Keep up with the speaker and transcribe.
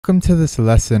Welcome to this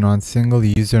lesson on single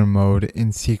user mode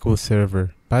in SQL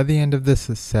Server. By the end of this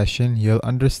session, you'll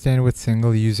understand what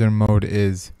single user mode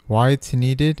is, why it's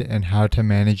needed, and how to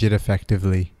manage it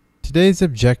effectively. Today's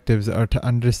objectives are to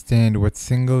understand what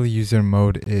single user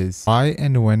mode is, why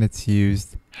and when it's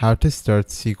used, how to start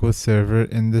SQL Server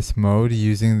in this mode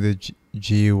using the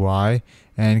GUI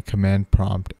and Command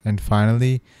Prompt, and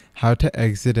finally, how to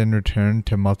exit and return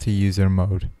to multi-user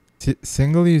mode.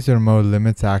 Single user mode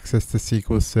limits access to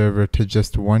SQL Server to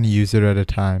just one user at a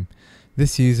time.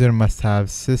 This user must have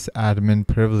sysadmin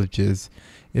privileges.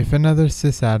 If another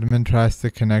sysadmin tries to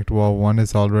connect while one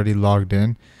is already logged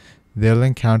in, they'll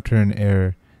encounter an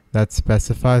error that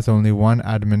specifies only one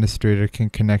administrator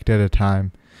can connect at a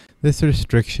time. This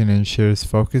restriction ensures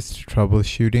focused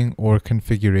troubleshooting or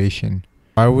configuration.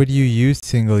 Why would you use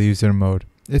single user mode?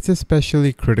 It's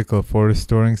especially critical for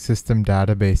restoring system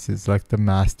databases like the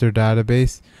master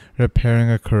database, repairing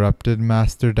a corrupted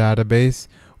master database,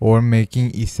 or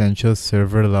making essential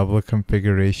server level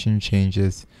configuration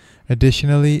changes.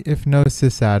 Additionally, if no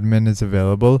sysadmin is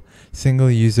available, single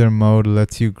user mode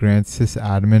lets you grant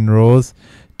sysadmin roles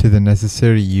to the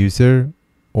necessary user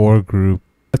or group.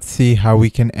 Let's see how we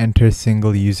can enter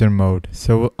single user mode.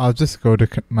 So I'll just go to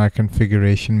my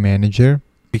configuration manager.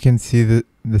 We can see the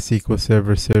SQL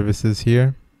Server services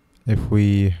here. If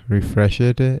we refresh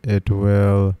it, it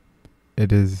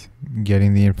is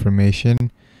getting the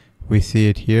information. We see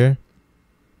it here.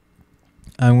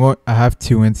 I have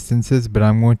two instances, but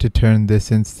I'm going to turn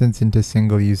this instance into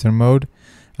single user mode.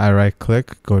 I right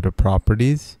click, go to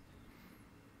properties.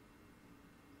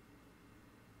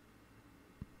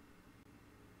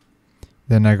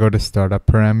 Then I go to startup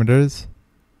parameters.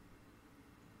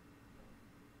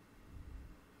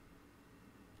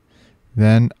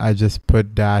 Then I just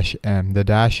put -m. The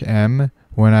 -m,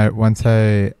 once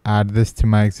I add this to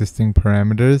my existing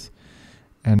parameters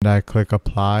and I click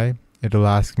apply, it'll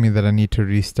ask me that I need to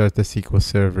restart the SQL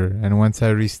Server. And once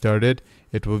I restart it,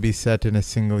 it will be set in a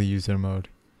single user mode.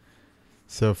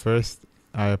 So first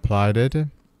I applied it.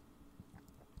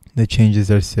 The changes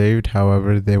are saved,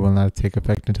 however, they will not take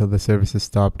effect until the service is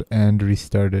stopped and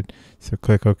restarted. So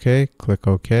click OK, click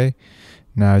OK.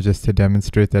 Now just to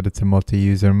demonstrate that it's a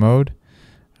multi-user mode,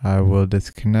 I will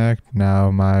disconnect. Now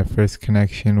my first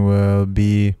connection will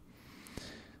be,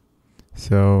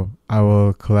 so I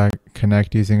will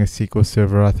connect using a SQL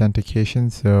Server authentication.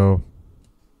 So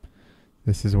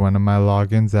this is one of my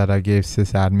logins that I gave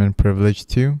sysadmin privilege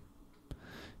to.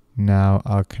 Now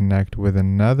I'll connect with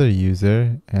another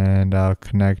user and I'll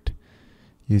connect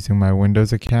using my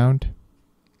Windows account,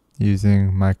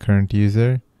 using my current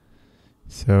user.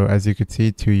 So as you can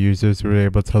see, two users were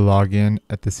able to log in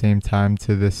at the same time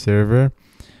to this server.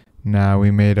 Now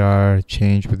we made our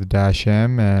change with the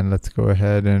 -m and let's go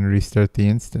ahead and restart the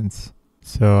instance.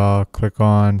 So I'll click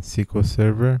on SQL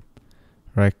Server,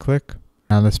 right click.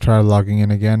 Now let's try logging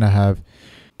in again. I have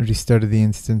restarted the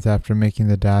instance after making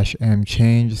the -m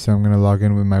change. So I'm going to log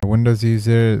in with my Windows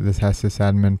user. This has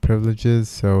sysadmin privileges.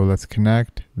 So let's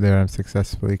connect. There I'm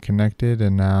successfully connected,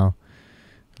 and now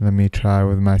let me try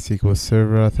with my SQL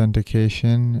Server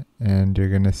authentication, and you're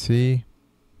going to see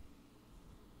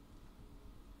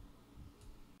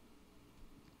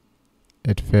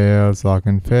it fails,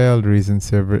 login failed, reason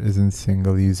server is in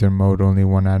single user mode, only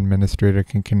one administrator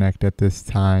can connect at this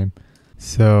time.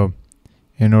 So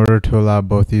in order to allow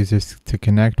both users to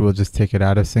connect, we'll just take it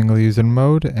out of single user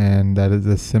mode, and that is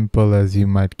as simple as you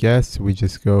might guess. We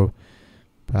just go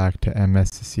back to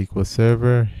MS SQL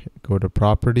Server, go to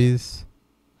properties,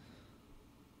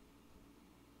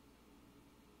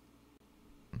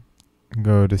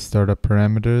 go to startup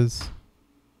parameters,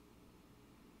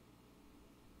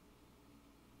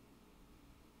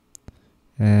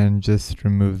 and just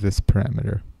remove this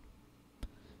parameter.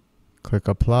 Click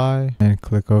apply and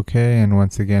click OK, and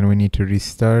once again we need to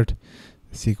restart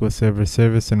the SQL Server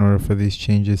service in order for these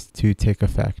changes to take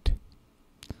effect.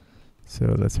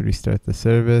 So let's restart the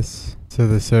service. So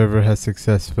the server has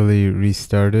successfully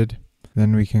restarted.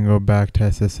 Then we can go back to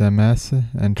SSMS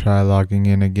and try logging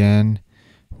in again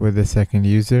with a second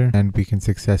user, and we can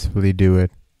successfully do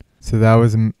it.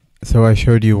 So I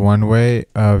showed you one way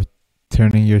of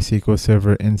turning your SQL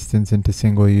Server instance into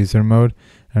single user mode.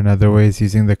 Another way is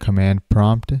using the command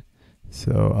prompt.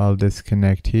 So I'll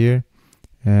disconnect here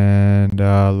and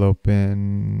I'll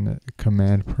open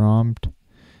command prompt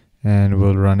and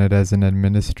we'll run it as an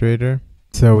administrator.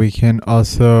 So we can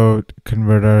also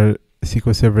convert our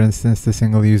SQL Server instance to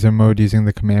single user mode using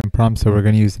the command prompt. So we're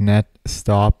going to use net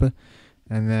stop,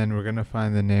 and then we're going to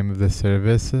find the name of the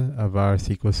service of our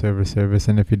SQL Server service.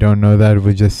 And if you don't know that,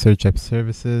 we just search up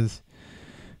services,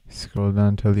 Scroll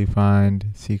down till you find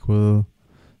SQL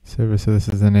Server. So this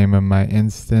is the name of my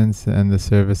instance and the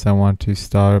service I want to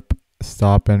stop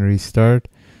and restart.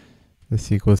 The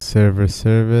SQL Server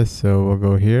service. So we'll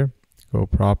go here, go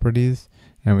properties,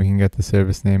 and we can get the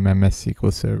service name MS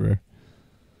SQL Server.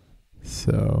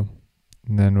 So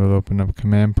then we'll open up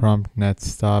command prompt net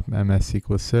stop MS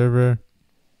SQL Server.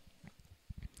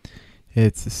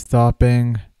 It's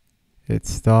stopping. It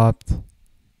stopped.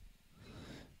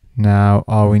 Now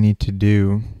all we need to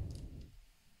do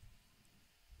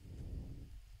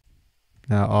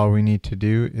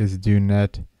is do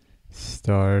net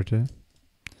start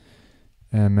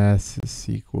MS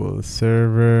SQL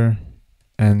Server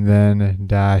and then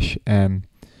 -m.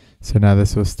 So now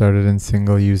this will start it in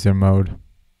single user mode.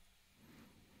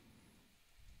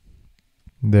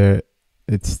 There,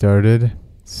 it started.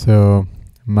 So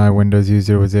my Windows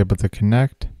user was able to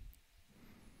connect.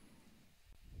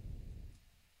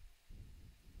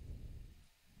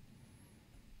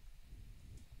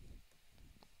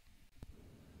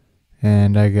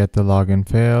 And I get the login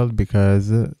failed because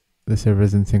the server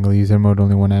is in single user mode.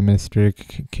 Only one administrator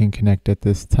can connect at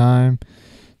this time.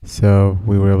 So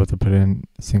we were able to put it in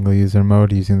single user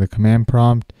mode using the command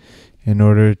prompt. In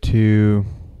order to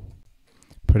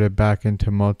put it back into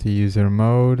multi-user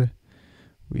mode,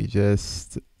 we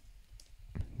just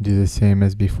do the same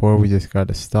as before. We just got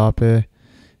to stop it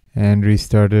and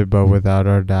restart it, but without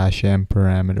our -m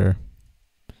parameter.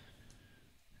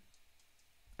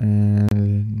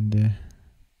 And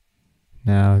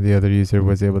now the other user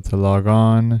was able to log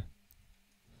on.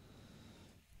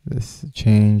 This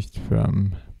changed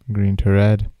from green to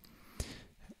red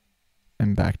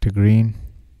and back to green.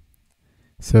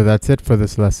 So that's it for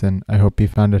this lesson. I hope you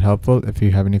found it helpful. If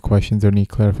you have any questions or need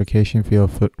clarification, feel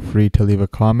free to leave a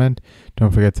comment.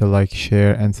 Don't forget to like,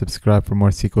 share, and subscribe for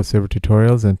more SQL Server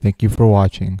tutorials, and thank you for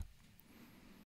watching.